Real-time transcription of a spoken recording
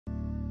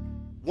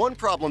One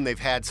problem they've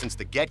had since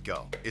the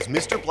get-go is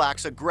Mr.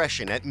 Black's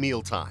aggression at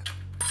mealtime.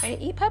 Ready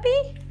to eat, puppy?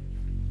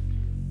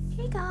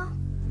 Here you go.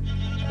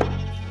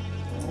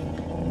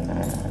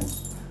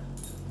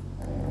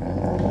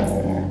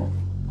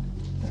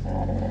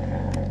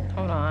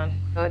 Hold on.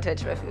 Don't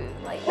touch my food.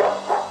 Like,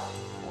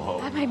 whoa.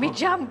 That made me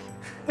jump.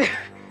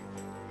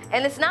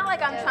 And it's not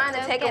like I'm trying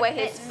to take away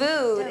his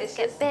food. It's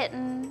just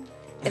bitten.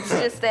 It's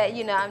just that,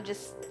 you know, I'm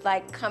just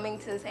like coming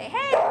to say,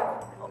 hey.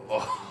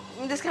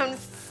 I'm just coming to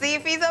see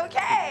if he's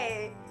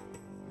okay.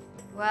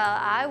 Well,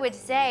 I would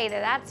say that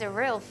that's a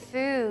real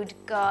food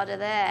god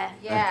there.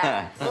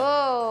 Yeah.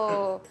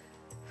 Whoa.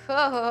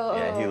 Whoa.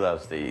 Yeah, he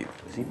loves to eat.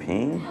 Is he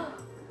peeing?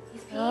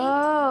 He's peeing?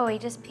 Oh, he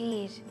just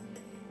peed.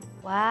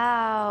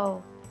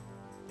 Wow.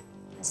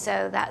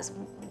 So that's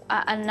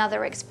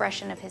another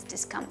expression of his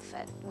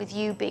discomfort with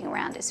you being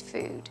around his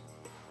food.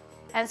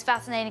 And it's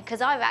fascinating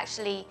because I've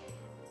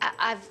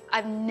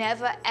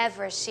never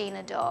ever seen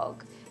a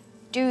dog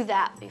do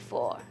that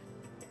before.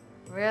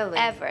 Really?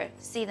 Ever.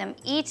 See them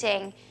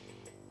eating,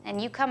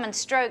 and you come and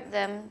stroke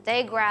them,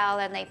 they growl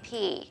and they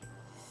pee.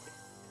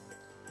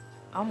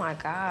 Oh my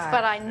God.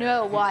 But I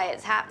know why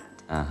it's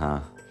happened. Uh-huh.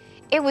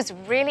 It was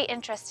really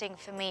interesting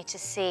for me to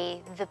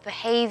see the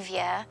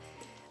behavior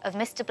of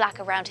Mr.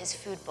 Black around his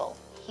food bowl.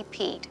 He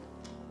peed.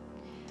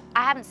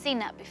 I haven't seen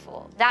that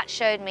before. That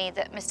showed me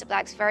that Mr.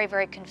 Black's very,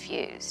 very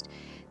confused,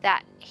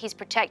 that he's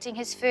protecting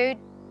his food,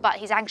 but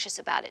he's anxious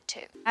about it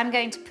too. I'm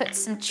going to put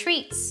some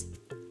treats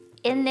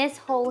in this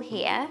hole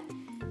here,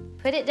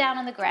 put it down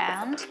on the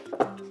ground,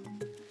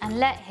 and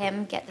let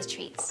him get the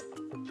treats.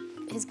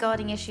 His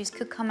guarding issues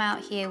could come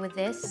out here with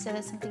this, so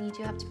that's something you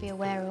do have to be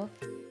aware of.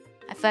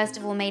 I first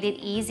of all made it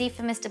easy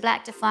for Mr.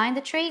 Black to find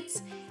the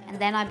treats, and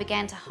then I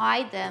began to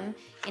hide them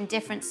in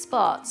different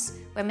spots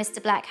where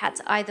Mr. Black had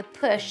to either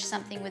push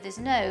something with his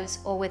nose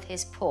or with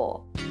his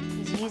paw.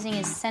 He's using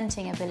his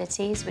scenting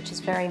abilities, which is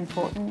very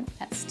important.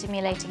 That's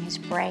stimulating his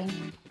brain.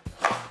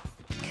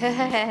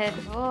 Good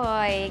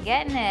boy,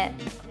 getting it.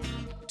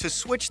 To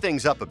switch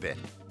things up a bit,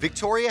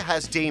 Victoria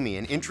has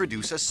Damien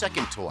introduce a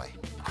second toy.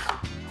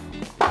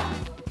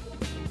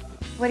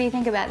 What do you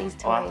think about these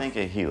toys? Oh, I think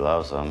he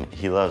loves them.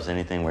 He loves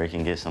anything where he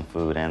can get some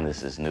food, and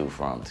this is new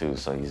for him too,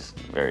 so he's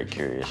very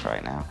curious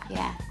right now.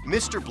 Yeah.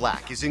 Mr.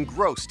 Black is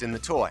engrossed in the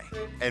toy,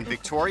 and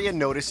Victoria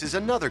notices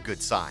another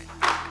good sign.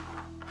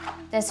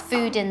 There's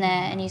food in there,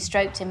 and you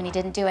stroked him, and he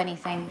didn't do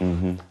anything.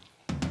 Mm-hmm.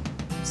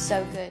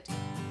 So good.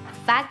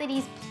 The fact that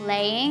he's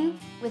playing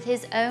with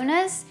his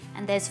owners,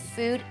 and there's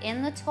food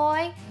in the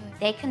toy,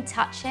 they can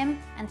touch him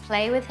and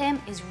play with him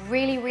is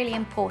really, really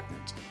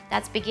important.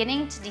 That's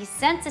beginning to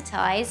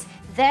desensitize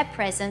their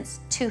presence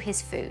to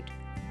his food.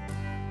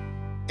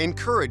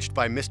 Encouraged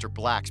by Mr.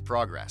 Black's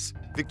progress,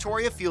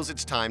 Victoria feels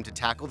it's time to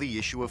tackle the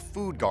issue of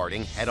food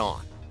guarding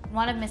head-on.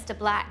 One of Mr.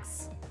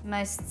 Black's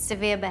most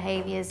severe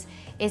behaviors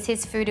is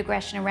his food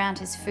aggression around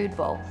his food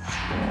bowl.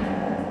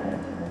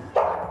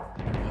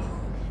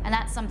 And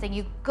that's something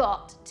you've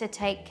got to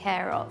take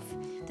care of.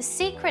 The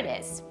secret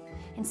is,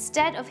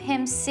 instead of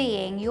him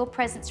seeing your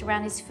presence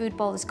around his food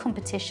bowl as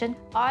competition,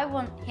 I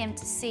want him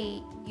to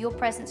see your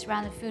presence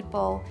around the food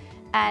bowl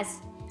as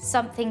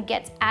something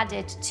gets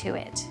added to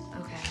it.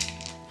 Okay.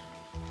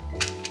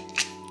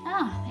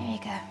 Ah, there you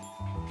go.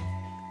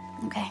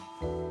 Okay.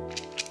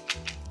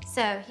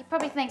 So he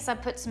probably thinks I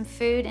put some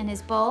food in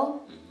his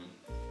bowl.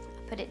 I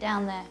put it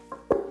down there.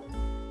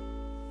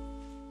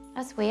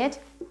 That's weird.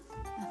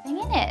 Nothing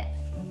in it.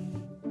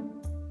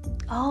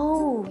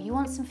 Oh, you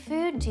want some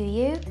food, do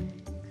you?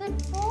 Good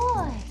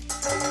boy.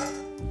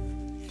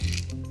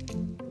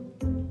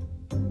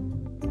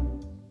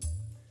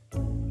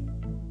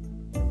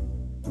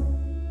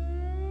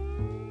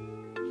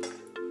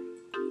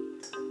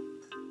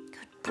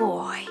 Good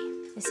boy.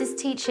 This is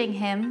teaching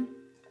him,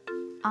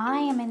 I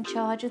am in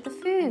charge of the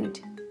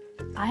food.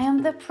 I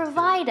am the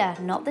provider,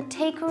 not the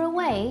taker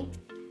away.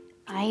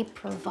 I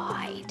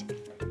provide.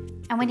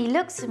 And when he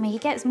looks at me, he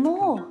gets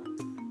more.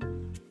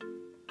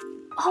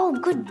 Oh,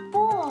 good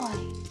boy.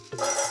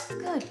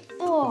 Good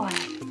boy.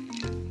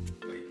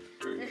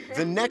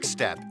 The next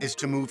step is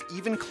to move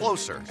even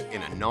closer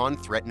in a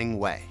non-threatening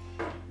way.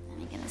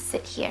 I'm gonna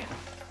sit here.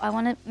 I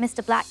want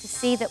Mr. Black to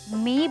see that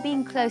me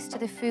being close to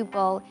the food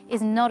bowl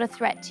is not a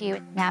threat to you.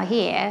 Now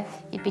here,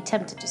 you'd be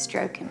tempted to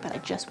stroke him, but I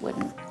just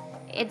wouldn't.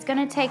 It's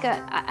gonna take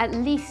at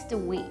least a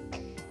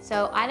week,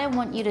 so I don't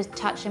want you to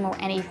touch him or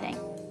anything.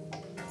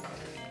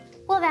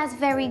 Well, that's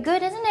very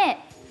good, isn't it?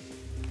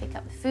 Pick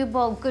up the food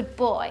bowl, good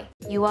boy.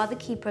 You are the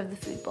keeper of the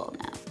food bowl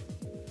now.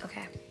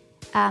 Okay.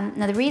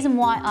 Now, the reason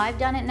why I've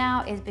done it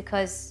now is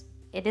because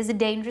it is a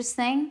dangerous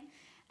thing,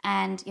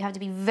 and you have to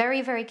be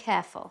very, very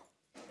careful.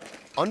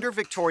 Under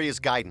Victoria's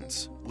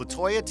guidance,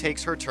 LaToya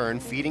takes her turn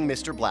feeding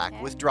Mr. Black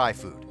with dry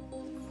food.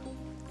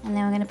 And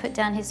then we're gonna put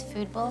down his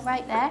food bowl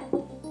right there.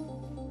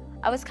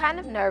 I was kind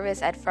of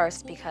nervous at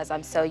first because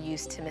I'm so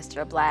used to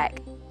Mr.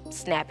 Black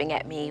snapping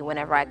at me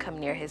whenever I come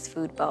near his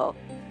food bowl.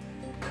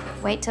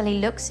 Wait till he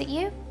looks at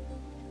you.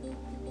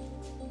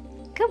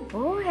 Good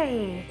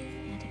boy.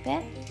 Add a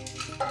bit.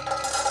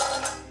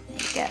 There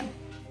you go.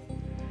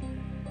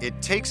 It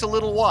takes a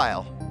little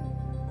while,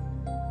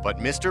 but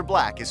Mr.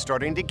 Black is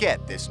starting to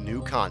get this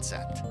new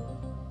concept.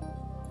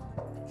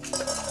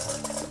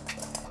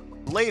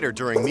 Later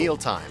during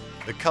mealtime,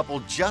 the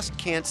couple just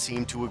can't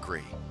seem to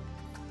agree.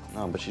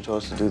 No, but you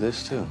told us to do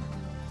this too.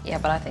 Yeah,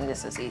 but I think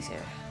this is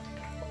easier.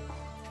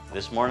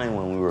 This morning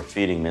when we were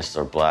feeding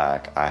Mr.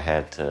 Black, I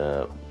had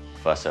to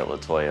fuss at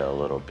Latoya a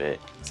little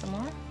bit. Some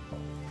more?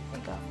 There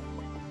you go.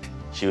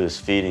 She was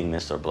feeding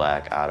Mr.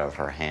 Black out of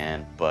her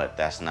hand, but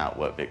that's not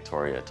what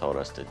Victoria told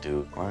us to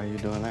do. Why are you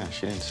doing that?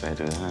 She didn't say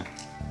do that.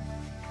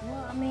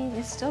 Well, I mean,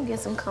 it still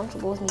gets him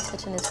comfortable with me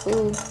touching his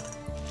food.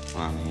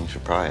 Well, I mean, you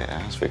should probably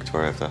ask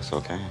Victoria if that's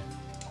okay.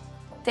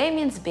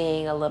 Damien's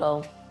being a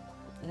little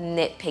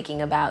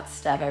nitpicking about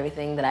stuff,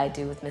 everything that I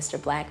do with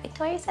Mr. Black.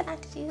 Victoria said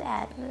not to do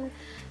that.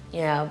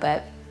 You know,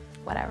 but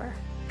whatever.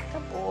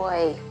 Good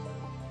boy.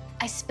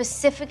 I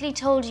specifically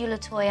told you,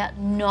 Latoya,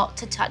 not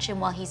to touch him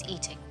while he's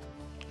eating.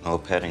 No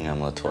petting him,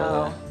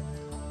 Latoya.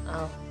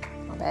 Oh,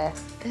 my bad.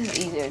 This is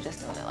easier just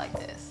doing it like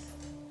this.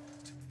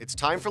 It's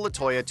time for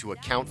Latoya to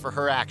account for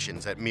her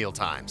actions at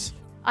mealtimes.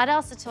 I'd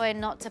asked Latoya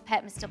not to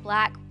pet Mr.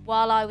 Black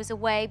while I was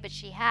away, but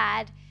she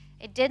had.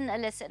 It didn't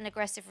elicit an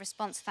aggressive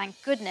response,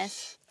 thank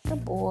goodness.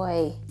 Good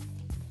boy.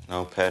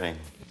 No petting.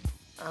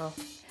 Oh.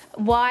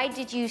 Why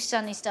did you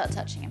suddenly start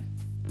touching him?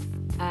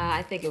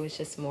 I think it was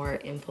just more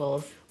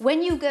impulse.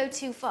 When you go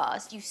too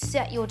fast, you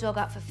set your dog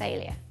up for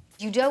failure.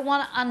 You don't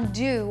want to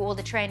undo all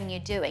the training you're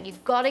doing.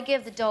 You've got to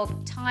give the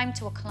dog time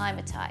to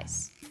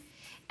acclimatize.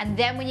 And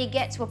then when you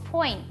get to a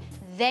point,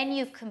 then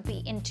you can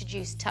be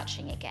introduced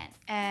touching again.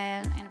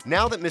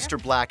 Now that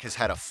Mr. Black has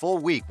had a full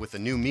week with a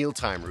new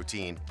mealtime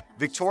routine,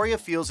 Victoria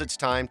feels it's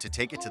time to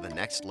take it to the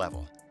next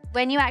level.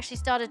 When you actually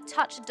start to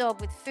touch a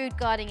dog with food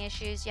guarding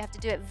issues, you have to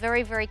do it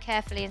very, very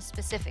carefully and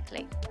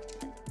specifically.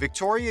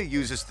 Victoria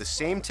uses the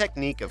same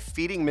technique of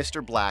feeding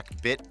Mr.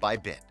 Black bit by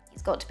bit.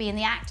 He's got to be in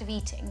the act of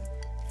eating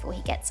before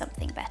he gets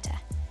something better.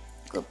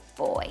 Good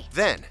boy.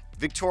 Then,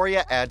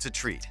 Victoria adds a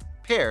treat,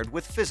 paired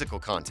with physical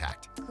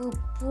contact. Good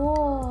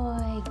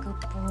boy, good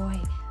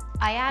boy.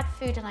 I add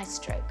food and I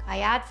stroke. I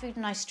add food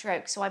and I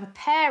stroke. So I'm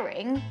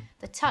pairing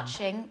the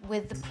touching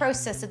with the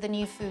process of the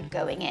new food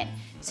going in.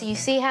 So you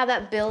see how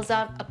that builds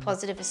up a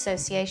positive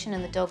association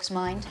in the dog's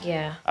mind?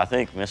 Yeah. I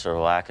think Mr.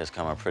 Black has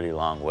come a pretty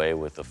long way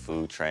with the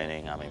food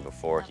training. I mean,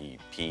 before he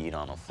peed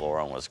on the floor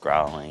and was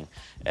growling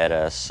at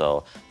us.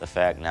 So the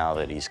fact now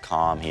that he's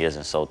calm, he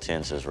isn't so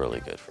tense is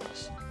really good for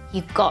us.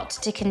 You've got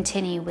to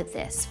continue with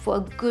this for a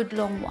good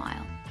long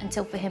while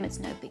until for him it's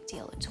no big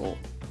deal at all.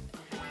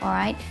 All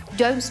right?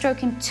 Don't stroke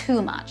him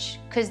too much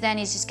because then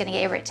he's just going to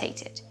get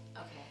irritated.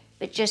 Okay.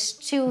 But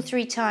just 2 or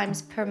 3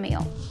 times per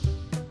meal.